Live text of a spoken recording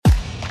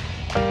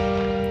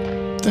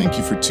Thank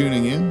you for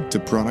tuning in to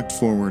Product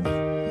Forward.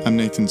 I'm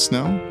Nathan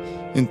Snow,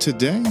 and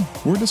today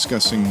we're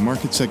discussing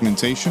market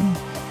segmentation,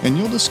 and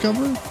you'll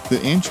discover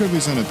that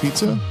anchovies on a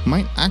pizza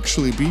might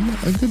actually be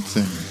a good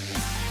thing.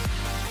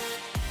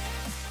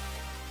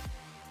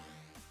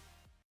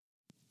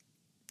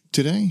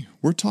 Today,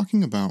 we're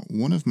talking about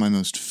one of my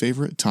most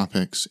favorite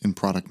topics in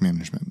product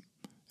management,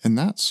 and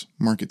that's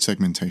market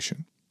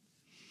segmentation.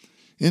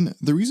 And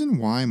the reason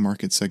why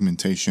market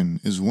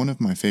segmentation is one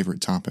of my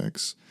favorite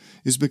topics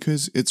is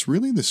because it's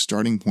really the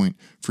starting point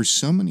for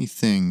so many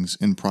things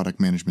in product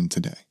management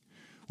today.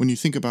 When you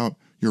think about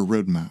your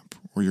roadmap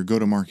or your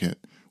go-to-market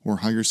or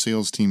how your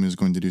sales team is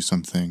going to do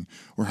something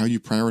or how you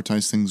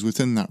prioritize things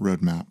within that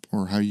roadmap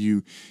or how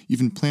you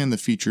even plan the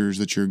features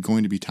that you're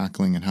going to be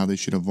tackling and how they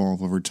should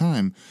evolve over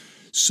time,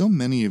 so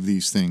many of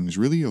these things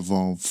really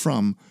evolve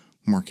from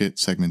market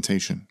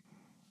segmentation.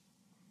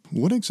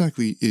 What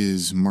exactly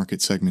is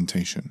market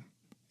segmentation?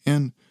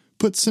 And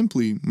put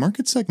simply,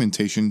 market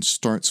segmentation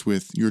starts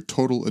with your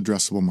total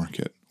addressable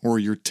market, or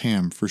your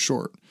TAM for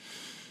short.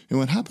 And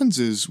what happens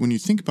is when you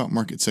think about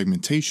market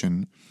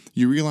segmentation,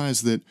 you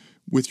realize that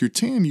with your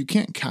TAM, you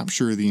can't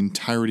capture the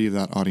entirety of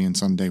that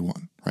audience on day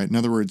one, right? In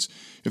other words,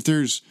 if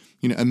there's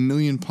a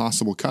million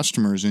possible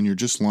customers and you're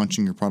just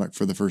launching your product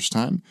for the first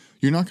time,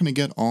 you're not going to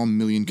get all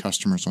million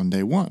customers on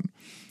day one.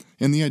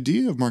 And the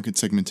idea of market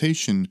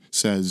segmentation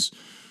says,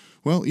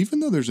 well, even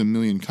though there's a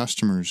million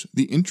customers,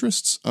 the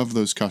interests of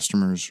those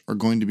customers are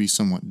going to be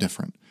somewhat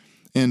different.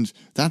 And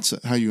that's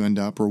how you end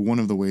up, or one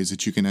of the ways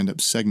that you can end up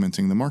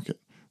segmenting the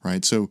market,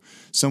 right? So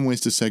some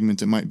ways to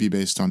segment it might be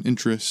based on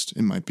interest,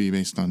 it might be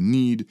based on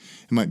need,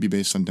 it might be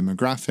based on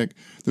demographic.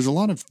 There's a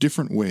lot of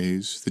different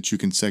ways that you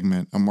can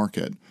segment a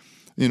market.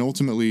 And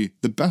ultimately,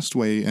 the best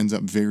way ends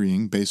up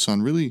varying based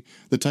on really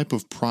the type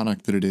of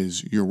product that it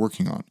is you're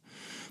working on.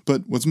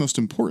 But what's most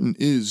important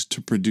is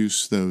to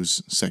produce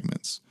those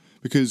segments.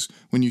 Because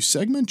when you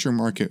segment your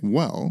market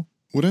well,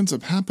 what ends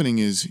up happening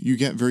is you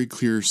get very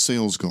clear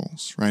sales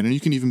goals, right? And you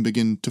can even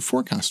begin to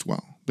forecast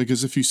well.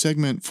 Because if you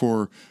segment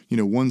for,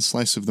 one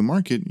slice of the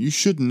market, you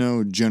should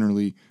know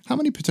generally how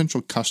many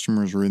potential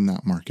customers are in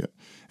that market.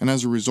 And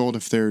as a result,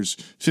 if there's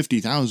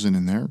 50,000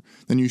 in there,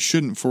 then you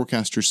shouldn't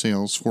forecast your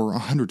sales for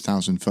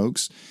 100,000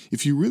 folks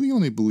if you really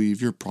only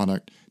believe your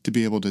product to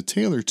be able to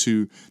tailor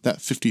to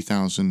that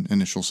 50,000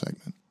 initial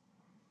segment.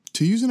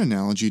 To use an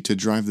analogy to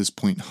drive this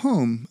point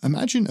home,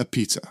 imagine a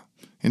pizza.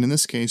 And in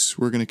this case,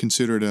 we're going to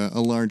consider it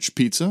a large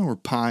pizza, or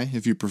pie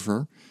if you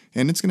prefer,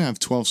 and it's going to have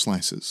 12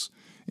 slices.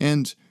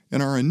 And in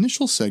our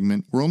initial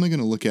segment, we're only going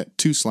to look at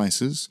 2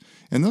 slices,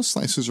 and those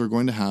slices are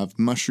going to have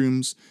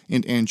mushrooms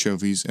and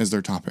anchovies as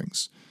their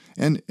toppings.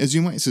 And as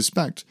you might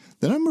suspect,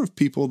 the number of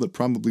people that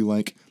probably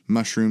like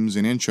mushrooms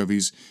and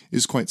anchovies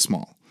is quite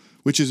small,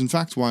 which is in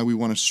fact why we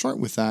want to start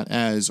with that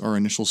as our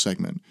initial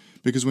segment.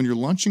 Because when you're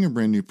launching a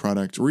brand new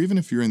product, or even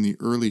if you're in the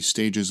early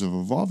stages of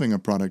evolving a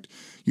product,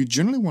 you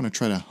generally want to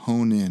try to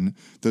hone in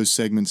those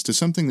segments to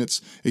something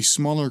that's a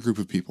smaller group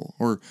of people,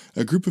 or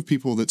a group of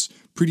people that's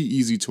pretty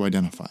easy to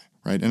identify,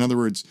 right? In other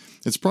words,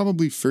 it's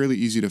probably fairly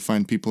easy to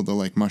find people that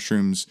like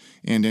mushrooms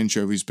and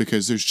anchovies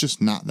because there's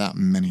just not that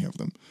many of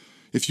them.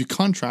 If you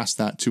contrast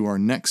that to our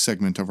next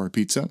segment of our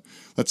pizza,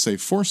 let's say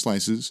 4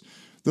 slices,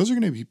 those are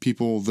going to be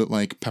people that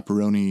like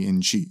pepperoni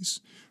and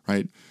cheese,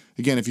 right?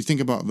 Again, if you think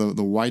about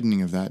the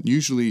widening of that,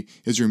 usually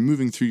as you're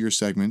moving through your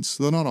segments,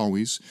 though not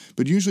always,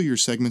 but usually your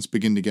segments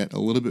begin to get a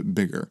little bit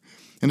bigger.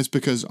 And it's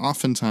because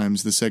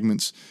oftentimes the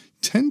segments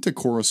tend to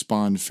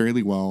correspond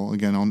fairly well,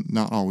 again,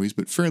 not always,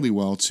 but fairly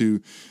well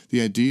to the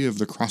idea of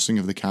the crossing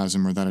of the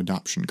chasm or that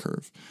adoption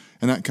curve.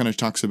 And that kind of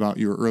talks about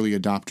your early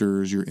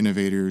adopters, your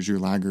innovators, your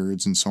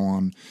laggards, and so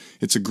on.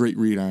 It's a great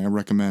read. I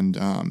recommend.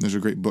 There's a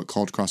great book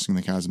called Crossing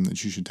the Chasm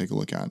that you should take a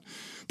look at.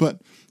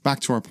 But back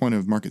to our point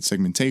of market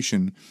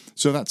segmentation.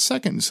 So that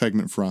second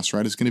segment for us,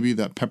 right, is going to be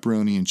that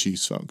pepperoni and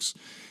cheese folks.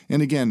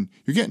 And again,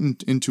 you're getting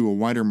into a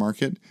wider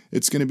market.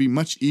 It's going to be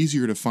much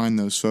easier to find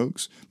those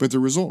folks. But the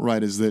result,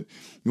 right, is that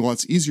while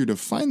it's easier to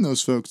find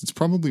those folks, it's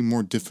probably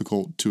more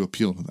difficult to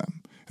appeal to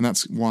them. And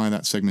that's why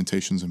that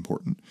segmentation is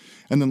important.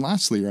 And then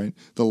lastly, right,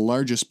 the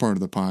largest part of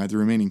the pie, the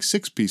remaining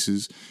 6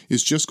 pieces,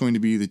 is just going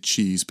to be the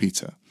cheese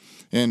pizza.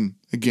 And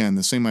again,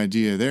 the same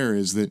idea there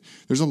is that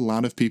there's a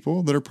lot of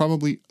people that are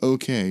probably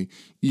okay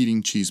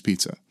eating cheese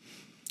pizza.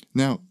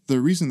 Now, the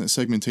reason that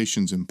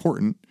segmentation is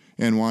important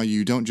and why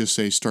you don't just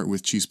say start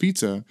with cheese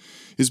pizza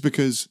is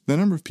because the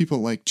number of people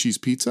like cheese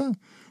pizza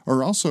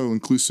are also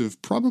inclusive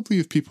probably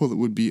of people that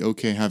would be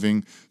okay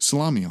having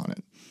salami on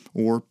it,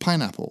 or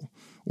pineapple,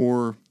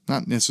 or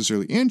not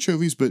necessarily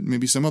anchovies, but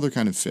maybe some other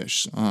kind of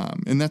fish.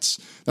 And that's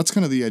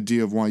kind of the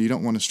idea of why you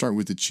don't want to start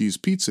with the cheese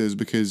pizza, is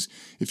because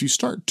if you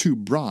start too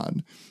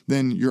broad,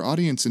 then your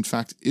audience, in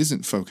fact,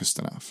 isn't focused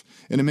enough.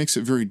 And it makes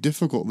it very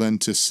difficult then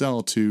to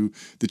sell to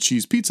the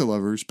cheese pizza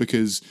lovers,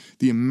 because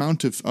the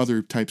amount of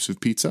other types of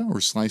pizza or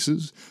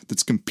slices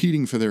that's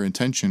competing for their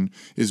attention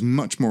is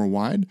much more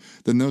wide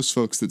than those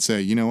folks that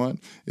say, you know what,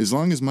 as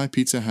long as my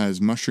pizza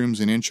has mushrooms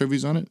and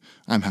anchovies on it,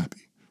 I'm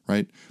happy.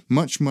 right?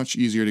 Much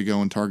easier to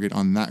go and target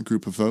on that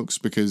group of folks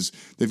because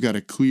they've got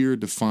a clear,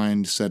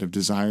 defined set of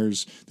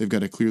desires. They've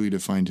got a clearly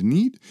defined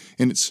need,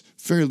 and it's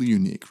fairly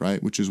unique,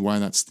 right? Which is why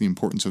that's the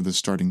importance of the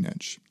starting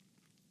niche.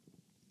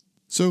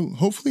 So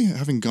hopefully,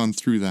 having gone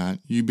through that,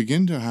 you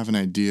begin to have an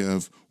idea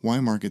of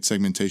why market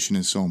segmentation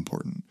is so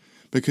important.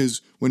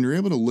 Because when you're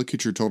able to look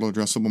at your total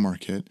addressable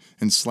market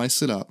and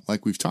slice it up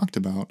like we've talked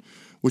about,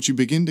 what you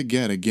begin to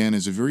get, again,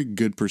 is a very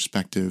good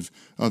perspective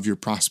of your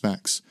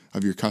prospects,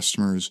 of your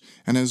customers,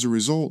 and as a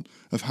result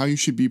of how you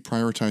should be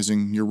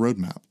prioritizing your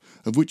roadmap,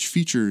 of which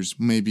features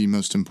may be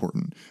most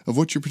important, of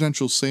what your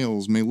potential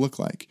sales may look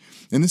like.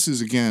 And this is,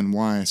 again,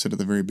 why I said at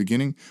the very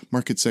beginning,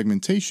 market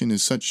segmentation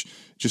is such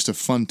just a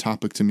fun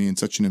topic to me and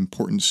such an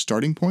important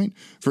starting point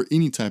for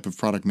any type of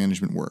product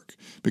management work,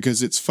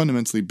 because it's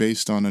fundamentally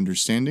based on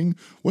understanding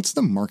what's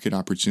the market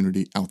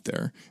opportunity out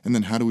there, and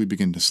then how do we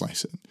begin to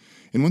slice it.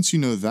 And once you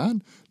know that,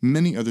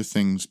 many other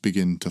things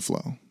begin to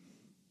flow.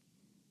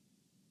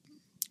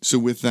 So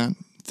with that,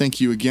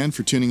 thank you again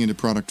for tuning into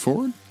Product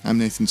Forward. I'm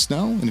Nathan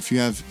Snell, and if you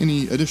have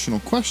any additional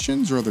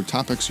questions or other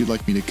topics you'd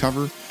like me to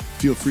cover,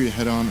 feel free to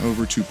head on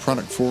over to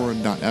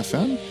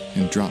productforward.fm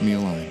and drop me a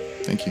line.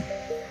 Thank you.